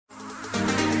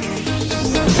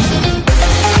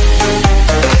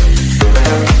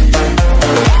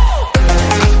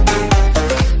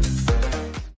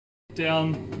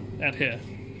down at here.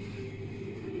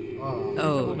 Oh. A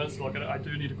couple of minutes to look at it. I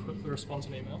do need to quickly respond to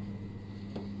an email.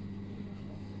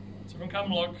 So everyone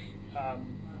come look,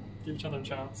 give each other a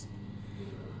chance.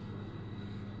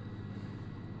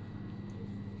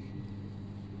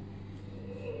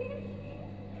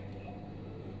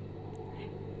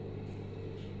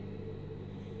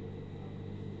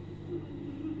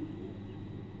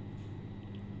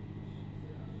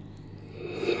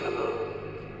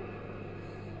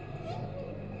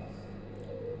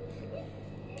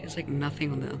 There's like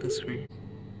nothing on the other screen.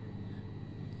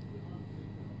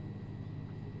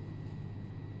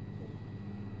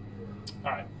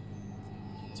 Alright.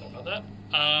 Sorry about that.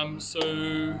 So,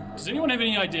 does anyone have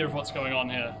any idea of what's going on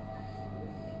here?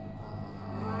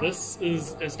 This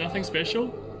is nothing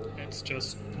special. It's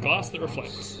just glass that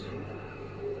reflects.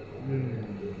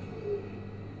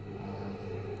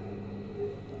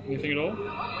 Anything at all?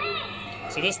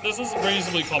 So this is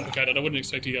reasonably complicated. I wouldn't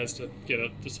expect you guys to get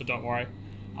it, so don't worry.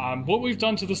 What we've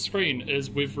done to the screen is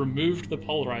we've removed the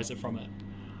polarizer from it.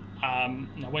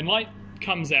 Now when light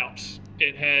comes out,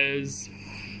 it has...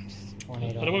 I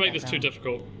don't want to make this too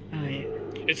difficult. Oh, yeah.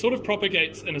 It sort of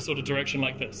propagates in a sort of direction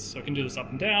like this. So it can do this up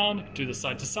and down, it can do this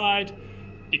side to side.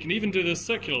 It can even do this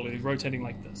circularly, rotating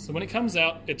like this. So when it comes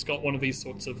out, it's got one of these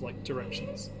sorts of like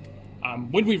directions.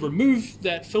 When we remove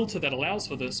that filter that allows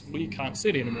for this, we can't see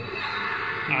it anymore.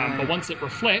 But once it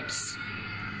reflects,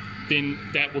 then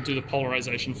that will do the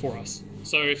polarization for us.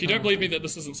 So if you don't believe me that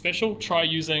this isn't special, try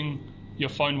using your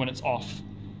phone when it's off.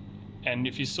 And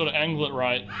if you sort of angle it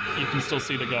right, you can still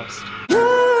see the ghost.